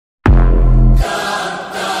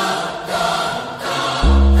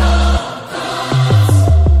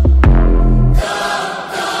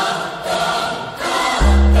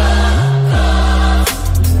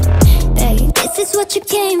what you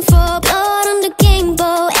came for. Blood on the game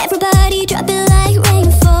bow, everybody drop it like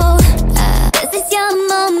rainfall. This is your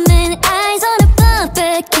moment, eyes on a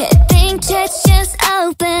puppet. Can't think, chest just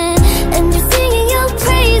open, and you're singing your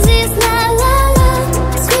praises, la la la,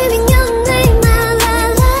 screaming your name, la la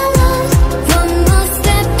la la. One more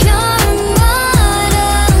step, you're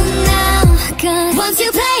immortal now. 'Cause once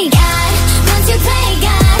you play God, once you play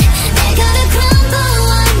God, they're gonna crumble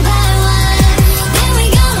one by one. Then we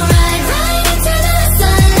gonna ride right into the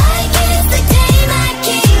sun like it's the day my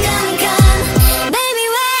kingdom come. Baby,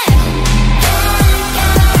 where?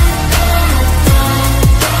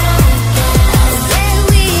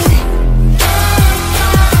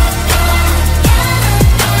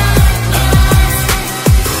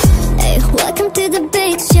 Hey, welcome to the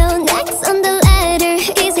big show. Next on the ladder,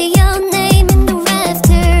 is it your name in the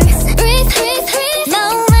rafters? Breathe, breathe, breathe,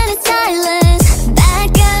 moment of silence. Bad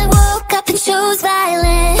guy woke up and chose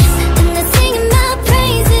violence, and they're singing my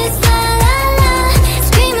praises, la la la,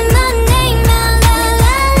 screaming my name, la la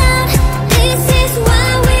la la. This is why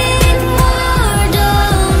we're immortal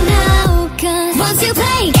now. 'Cause once you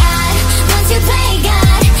play God, once you play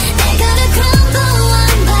God, they're gonna crumble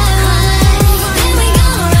one by one. Then we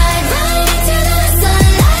gonna ride right into the sun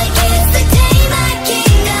like it's the day my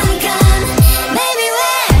kingdom come. Baby,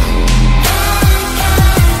 where?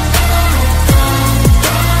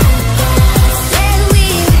 Said we.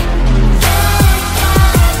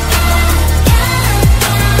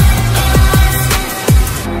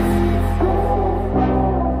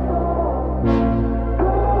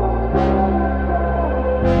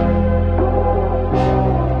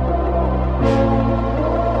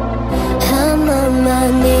 I'm on my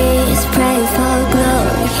knees, pray for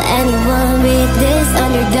glory. Anyone read this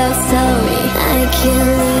underdog story? I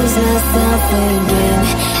can't lose myself again.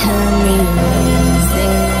 Help me.